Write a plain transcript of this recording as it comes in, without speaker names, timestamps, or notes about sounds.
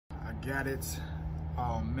got it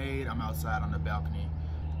all made. I'm outside on the balcony.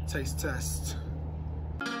 Taste test.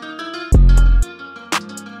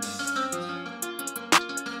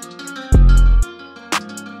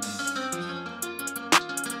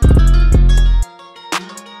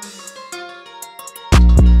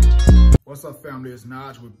 What's up, family? It's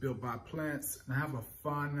Naj with Built by Plants, and I have a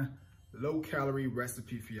fun, low-calorie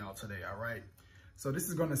recipe for y'all today, all right? So this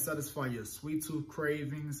is going to satisfy your sweet tooth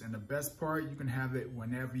cravings, and the best part, you can have it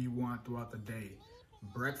whenever you want throughout the day.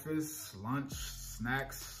 Breakfast, lunch,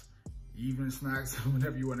 snacks, evening snacks,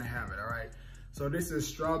 whenever you want to have it, all right? So this is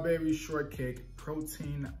strawberry shortcake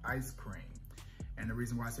protein ice cream. And the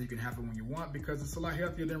reason why I say you can have it when you want, because it's a lot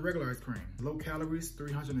healthier than regular ice cream. Low calories,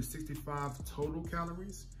 365 total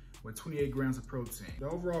calories, with 28 grams of protein. The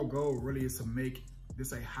overall goal really is to make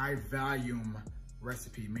this a high volume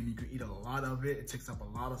recipe, meaning you can eat a lot of it. It takes up a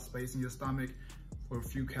lot of space in your stomach for a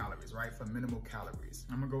few calories, right? For minimal calories.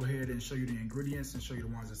 I'm gonna go ahead and show you the ingredients and show you the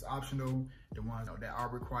ones that's optional, the ones that are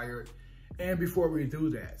required. And before we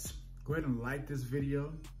do that, go ahead and like this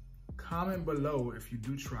video, comment below if you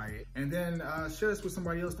do try it, and then share this with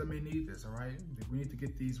somebody else that may need this, all right? We need to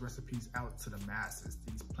get these recipes out to the masses,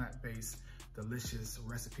 these plant-based, delicious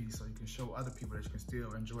recipes, so you can show other people that you can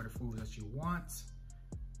still enjoy the food that you want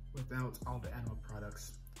without all the animal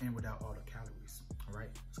products and without all the calories. All right,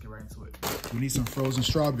 let's get right into it. We need some frozen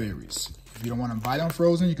strawberries. If you don't want to buy them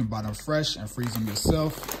frozen, you can buy them fresh and freeze them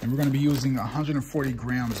yourself. And we're going to be using 140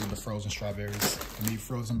 grams of the frozen strawberries. We need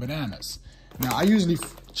frozen bananas. Now, I usually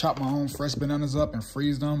chop my own fresh bananas up and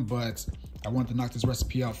freeze them, but I wanted to knock this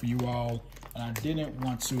recipe out for you all, and I didn't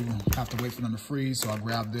want to have to wait for them to freeze, so I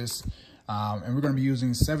grabbed this. And we're going to be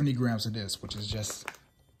using 70 grams of this, which is just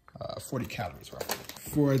 40 calories, roughly.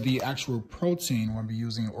 For the actual protein, we're going to be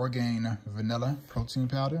using Orgain vanilla protein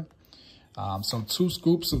powder. So 2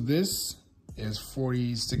 scoops of this is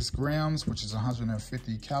 46 grams, which is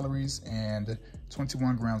 150 calories and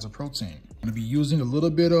 21 grams of protein. I'm going to be using a little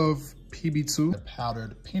bit of PB2, the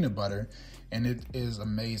powdered peanut butter, and it is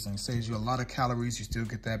amazing. It saves you a lot of calories. You still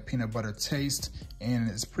get that peanut butter taste, and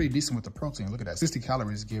it's pretty decent with the protein. Look at that, 60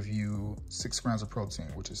 calories give you 6 grams of protein,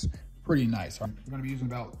 which is pretty nice. We're gonna be using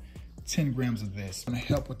about 10 grams of this. It's gonna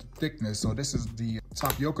help with the thickness. So this is the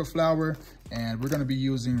tapioca flour, and we're gonna be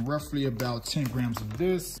using roughly about 10 grams of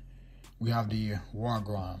this. We have the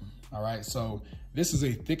wargram, all right? So this is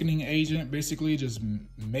a thickening agent, basically just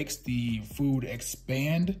makes the food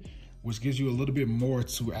expand, which gives you a little bit more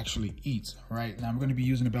to actually eat, right? Now I'm gonna be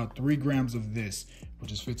using about 3 grams of this,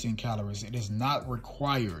 which is 15 calories. It is not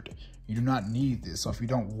required. You do not need this. So if you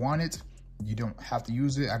don't want it, you don't have to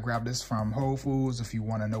use it. I grabbed this from Whole Foods if you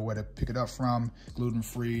wanna know where to pick it up from.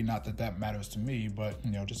 Gluten-free, not that that matters to me, but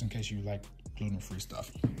you know, just in case you like gluten-free stuff.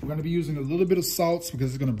 We're gonna be using a little bit of salt because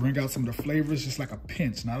it's gonna bring out some of the flavors, just like a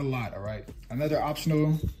pinch, not a lot, all right? Another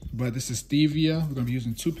optional, but this is stevia. We're gonna be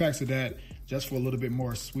using 2 packs of that, just for a little bit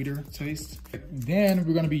more sweeter taste. Then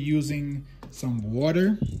we're gonna be using some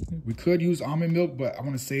water. We could use almond milk, but I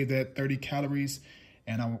wanna save that 30 calories,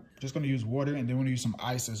 and I'm just gonna use water, and then we're gonna use some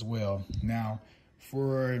ice as well. Now,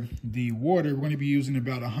 for the water, we're gonna be using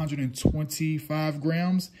about 125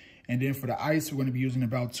 grams, and then for the ice, we're gonna be using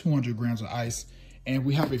about 200 grams of ice. And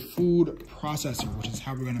we have a food processor, which is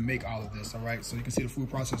how we're gonna make all of this, all right? So you can see the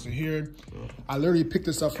food processor here. I literally picked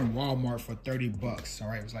this up from Walmart for 30 bucks, all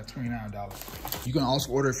right? It was like $29. You can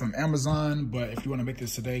also order it from Amazon, but if you wanna make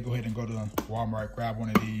this today, go ahead and go to Walmart, grab one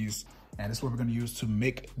of these. And this is what we're gonna use to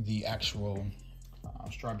make the actual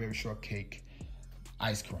strawberry shortcake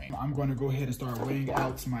ice cream. I'm gonna go ahead and start weighing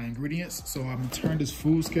out my ingredients. So I'm gonna turn this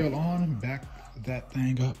food scale on, back that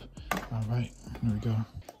thing up. All right, there we go.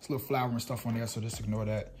 It's a little flour and stuff on there, so just ignore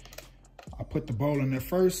that. I'll put the bowl in there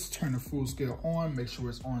first, turn the food scale on, make sure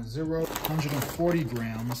it's on 0. 140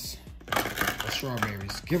 grams of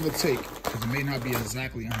strawberries, give or take, because it may not be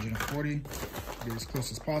exactly 140. Get as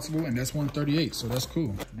close as possible, and that's 138, so that's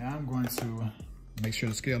cool. Now I'm going to make sure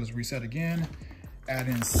the scale is reset again. Add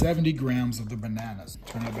in 70 grams of the bananas.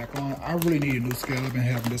 Turn that back on. I really need a new scale. I've been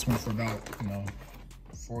having this one for about,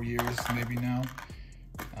 4 years maybe now.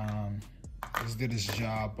 This did its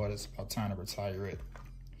job, but it's about time to retire it.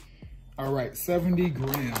 All right, 70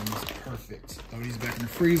 grams, perfect. Throw these back in the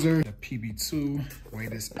freezer. The PB2, weigh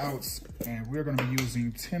this out, and we're gonna be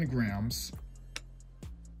using 10 grams.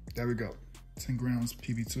 There we go, 10 grams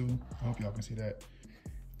PB2. I hope y'all can see that.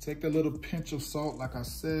 Take a little pinch of salt, like I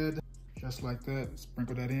said, just like that.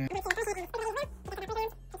 Sprinkle that in.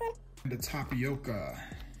 The tapioca.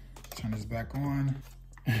 Turn this back on.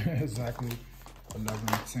 Exactly.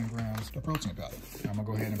 Another 10 grams of protein powder. I'm gonna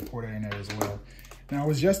go ahead and pour that in there as well. Now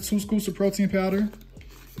it's just 2 scoops of protein powder.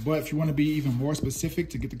 But if you want to be even more specific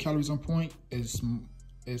to get the calories on point, it's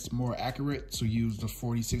more accurate to use the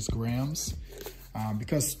 46 grams.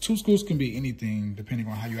 Because 2 scoops can be anything depending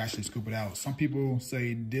on how you actually scoop it out. Some people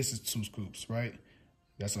say this is 2 scoops, right?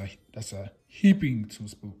 That's a heaping 2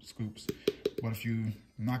 scoops. But if you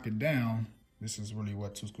knock it down, this is really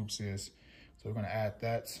what 2 scoops is. So we're gonna add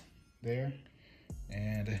that there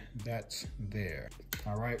and that there.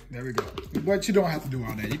 All right, there we go. But you don't have to do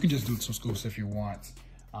all that. You can just do 2 scoops if you want.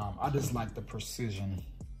 I just like the precision.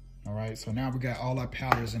 All right, so now we got all our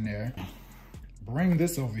powders in there. Bring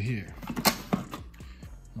this over here.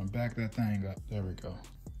 I'm gonna back that thing up. There we go.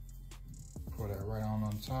 Pour that right on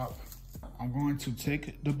top. I'm going to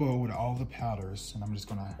take the bowl with all the powders and I'm just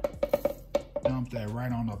gonna dump that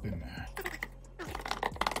right on up in there.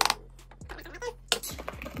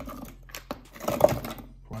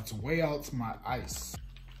 Going to weigh out my ice.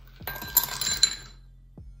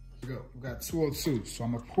 Here we go. We got 202. So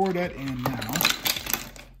I'm gonna pour that in now.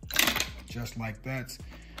 Just like that.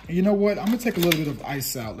 And you know what? I'm gonna take a little bit of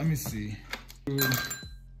ice out. Let me see.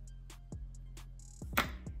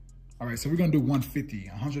 All right, so we're gonna do 150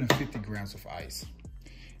 grams of ice.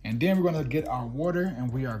 And then we're gonna get our water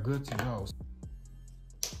and we are good to go.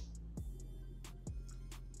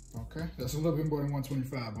 Okay, that's a little bit more than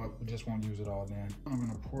 125, but we just won't use it all then. I'm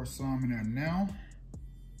gonna pour some in there now.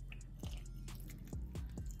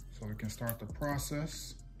 So we can start the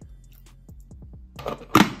process.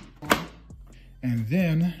 And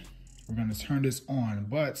then we're gonna turn this on.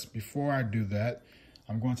 But before I do that,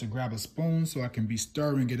 I'm going to grab a spoon so I can be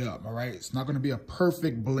stirring it up, all right? It's not gonna be a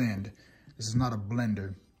perfect blend. This is not a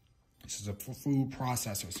blender. This is a food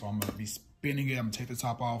processor. So I'm gonna be spinning it, I'm gonna take the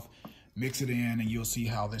top off, mix it in, and you'll see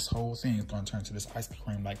how this whole thing is gonna turn to this ice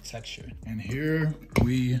cream-like texture. And here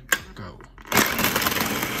we go.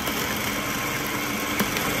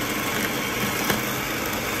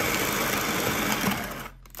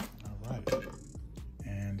 All right,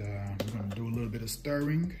 and we're gonna do a little bit of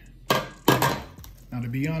stirring. Now, to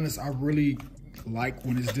be honest, I really like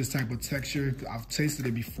when it's this type of texture. I've tasted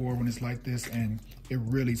it before when it's like this, and it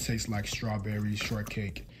really tastes like strawberry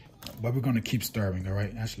shortcake. But we're gonna keep stirring, all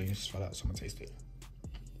right? Actually, let's try that, so I'm gonna taste it.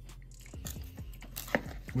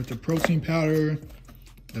 With the protein powder,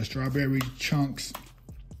 the strawberry chunks,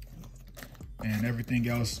 and everything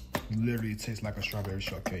else, literally it tastes like a strawberry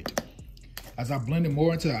shortcake. As I blend it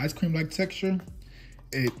more into the ice cream-like texture,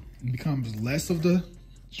 it becomes less of the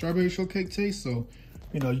strawberry shortcake taste, so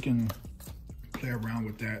you know you can play around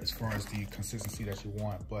with that as far as the consistency that you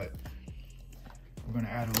want. But we're gonna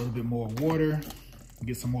add a little bit more water,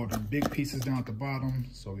 get some more of the big pieces down at the bottom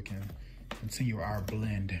so we can continue our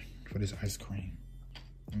blend for this ice cream.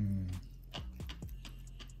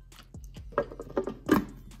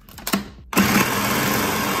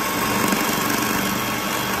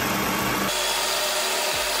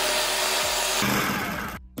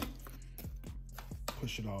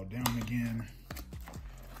 Push it all down again.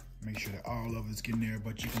 Make sure that all of it's getting there,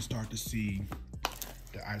 but you can start to see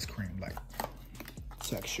the ice cream like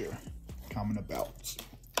texture coming about.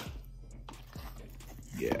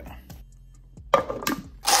 Yeah.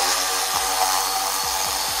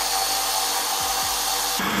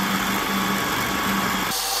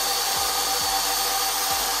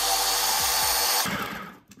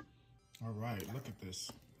 All right, look at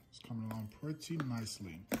this. It's coming along pretty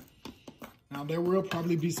nicely. Now, there will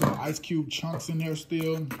probably be some ice cube chunks in there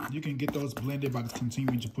still. You can get those blended by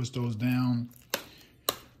continuing to push those down.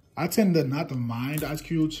 I tend to not to mind ice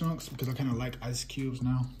cube chunks because I kind of like ice cubes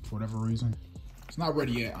now for whatever reason. It's not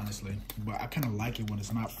ready yet, honestly, but I kind of like it when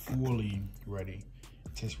it's not fully ready.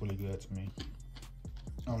 It tastes really good to me.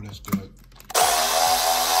 Oh, that's good.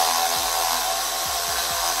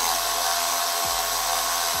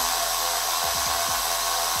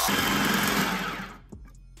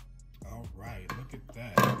 All right, look at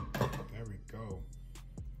that. There we go.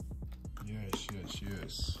 Yes, yes,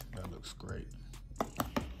 yes. That looks great.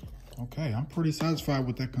 Okay, I'm pretty satisfied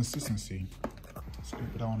with that consistency.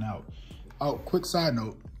 Scoop it on out. Oh, quick side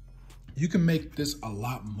note. You can make this a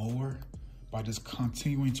lot more by just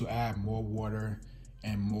continuing to add more water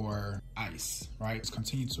and more ice, right? It's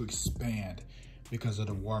continue to expand because of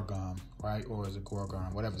the wargum, right? Or is it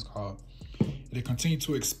gorgon, whatever it's called. It'll continue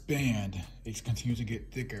to expand. It's continue to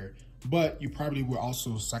get thicker, but you probably will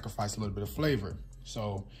also sacrifice a little bit of flavor.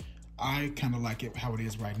 So I kind of like it how it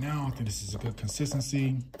is right now. I think this is a good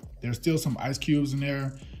consistency. There's still some ice cubes in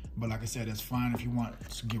there, but like I said, that's fine. If you want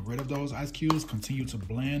to get rid of those ice cubes, continue to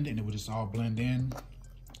blend and it will just all blend in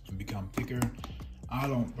and become thicker. I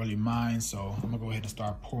don't really mind, so I'm gonna go ahead and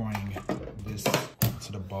start pouring this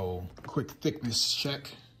into the bowl. Quick thickness check.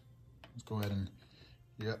 Let's go ahead and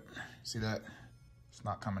Yep, see that? It's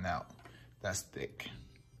not coming out. That's thick.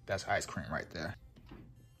 That's ice cream right there.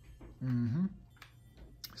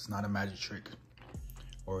 It's not a magic trick,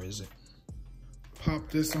 or is it? Pop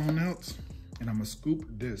this on out, and I'm gonna scoop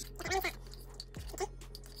this.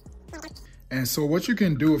 And so what you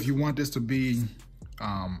can do if you want this to be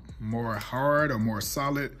more hard or more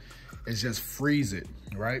solid is just freeze it,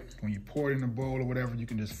 right? When you pour it in a bowl or whatever, you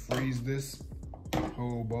can just freeze this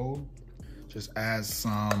whole bowl. Just add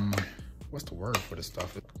some, what's the word for this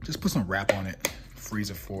stuff? Just put some wrap on it, freeze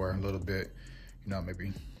it for a little bit, you know,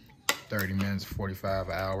 maybe 30 minutes, 45,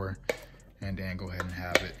 an hour, and then go ahead and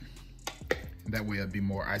have it. And that way it'll be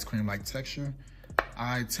more ice cream-like texture.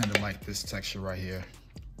 I tend to like this texture right here.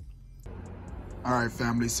 All right,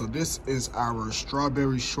 family, so this is our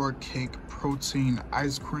strawberry shortcake protein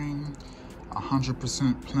ice cream,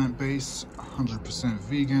 100% plant-based, 100%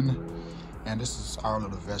 vegan. And this is our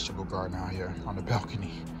little vegetable garden out here on the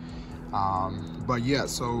balcony. But yeah,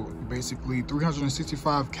 so basically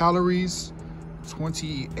 365 calories,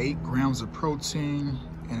 28 grams of protein,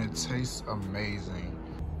 and it tastes amazing.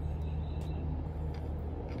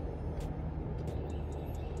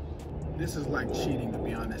 This is like cheating, to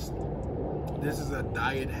be honest. This is a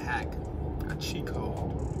diet hack, a cheat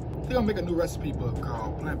code. I think I'll make a new recipe book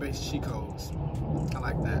called Plant-Based Cheat Codes. I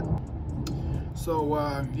like that. So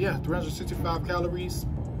yeah, 365 calories,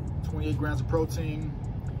 28 grams of protein.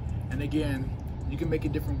 And again, you can make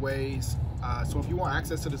it different ways. So if you want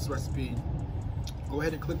access to this recipe, go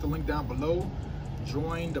ahead and click the link down below,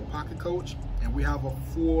 join the Pocket Coach, and we have a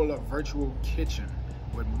full virtual kitchen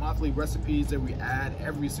with monthly recipes that we add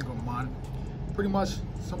every single month, pretty much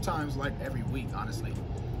sometimes like every week, honestly.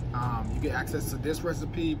 You get access to this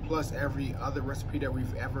recipe plus every other recipe that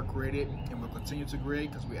we've ever created and will continue to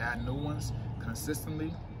create because we add new ones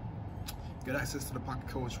consistently. Get access to the Pocket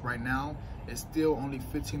Coach right now. It's still only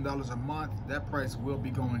 $15 a month. That price will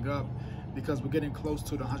be going up because we're getting close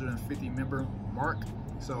to the 150 member mark.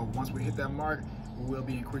 So once we hit that mark, we will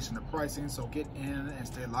be increasing the pricing. So get in and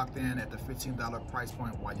stay locked in at the $15 price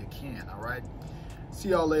point while you can, all right? See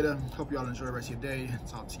y'all later. Hope y'all enjoy the rest of your day.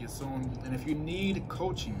 Talk to you soon. And if you need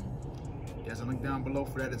coaching, there's a link down below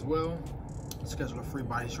for that as well. Schedule a free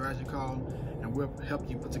body strategy call, and we'll help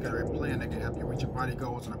you put together a plan that can help you reach your body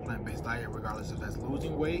goals on a plant-based diet, regardless if that's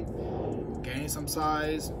losing weight, gaining some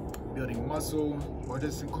size, building muscle, or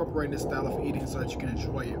just incorporating this style of eating so that you can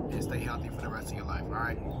enjoy it and stay healthy for the rest of your life. All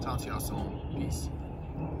right, talk to y'all soon. Peace.